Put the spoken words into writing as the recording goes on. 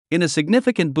In a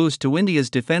significant boost to India's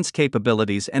defense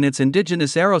capabilities and its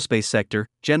indigenous aerospace sector,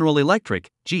 General Electric,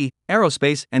 GE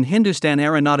Aerospace, and Hindustan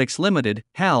Aeronautics Limited,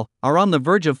 HAL, are on the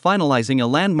verge of finalizing a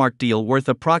landmark deal worth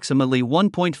approximately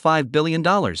 $1.5 billion.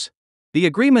 The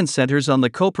agreement centers on the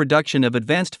co-production of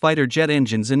advanced fighter jet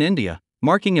engines in India,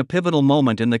 marking a pivotal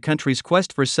moment in the country's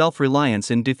quest for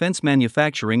self-reliance in defense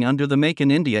manufacturing under the Make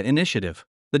in India initiative.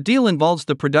 The deal involves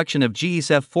the production of GE's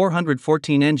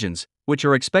F-414 engines, which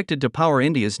are expected to power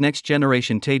India's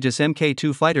next-generation Tejas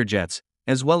Mk2 fighter jets,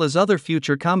 as well as other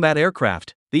future combat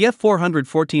aircraft. The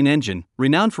F-414 engine,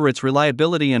 renowned for its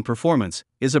reliability and performance,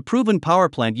 is a proven power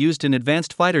plant used in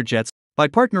advanced fighter jets. By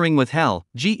partnering with HAL,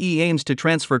 GE aims to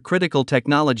transfer critical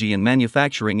technology and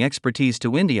manufacturing expertise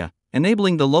to India,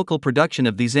 enabling the local production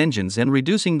of these engines and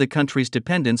reducing the country's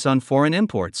dependence on foreign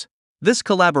imports. This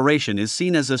collaboration is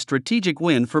seen as a strategic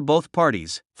win for both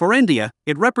parties. For India,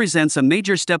 it represents a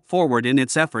major step forward in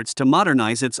its efforts to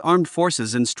modernize its armed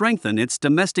forces and strengthen its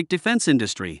domestic defense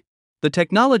industry. The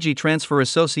technology transfer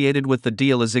associated with the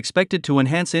deal is expected to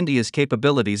enhance India's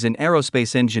capabilities in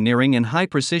aerospace engineering and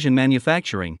high-precision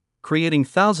manufacturing, creating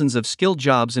thousands of skilled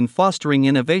jobs and fostering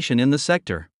innovation in the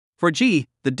sector. For GE,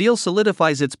 the deal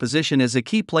solidifies its position as a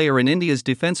key player in India's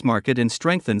defense market and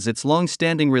strengthens its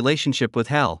long-standing relationship with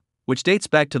HAL, which dates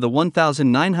back to the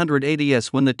 1980s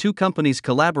when the two companies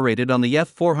collaborated on the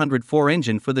F-404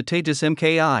 engine for the Tejas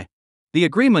Mki. The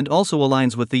agreement also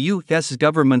aligns with the U.S.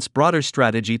 government's broader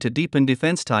strategy to deepen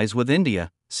defense ties with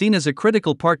India, seen as a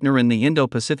critical partner in the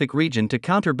Indo-Pacific region to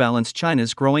counterbalance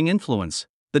China's growing influence.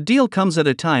 The deal comes at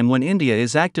a time when India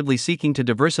is actively seeking to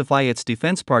diversify its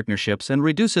defense partnerships and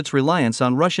reduce its reliance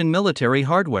on Russian military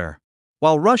hardware.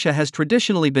 While Russia has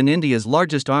traditionally been India's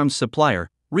largest arms supplier,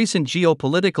 recent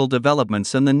geopolitical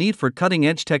developments and the need for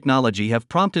cutting-edge technology have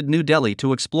prompted New Delhi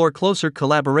to explore closer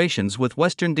collaborations with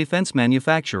Western defense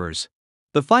manufacturers.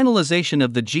 The finalization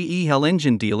of the GE-HAL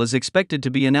engine deal is expected to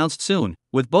be announced soon,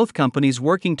 with both companies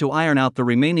working to iron out the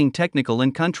remaining technical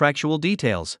and contractual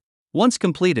details. Once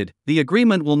completed, the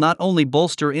agreement will not only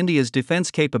bolster India's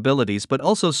defense capabilities but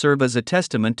also serve as a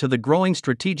testament to the growing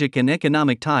strategic and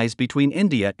economic ties between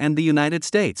India and the United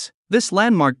States. This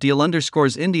landmark deal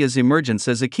underscores India's emergence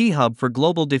as a key hub for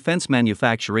global defense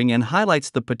manufacturing and highlights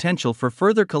the potential for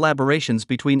further collaborations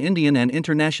between Indian and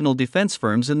international defense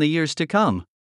firms in the years to come.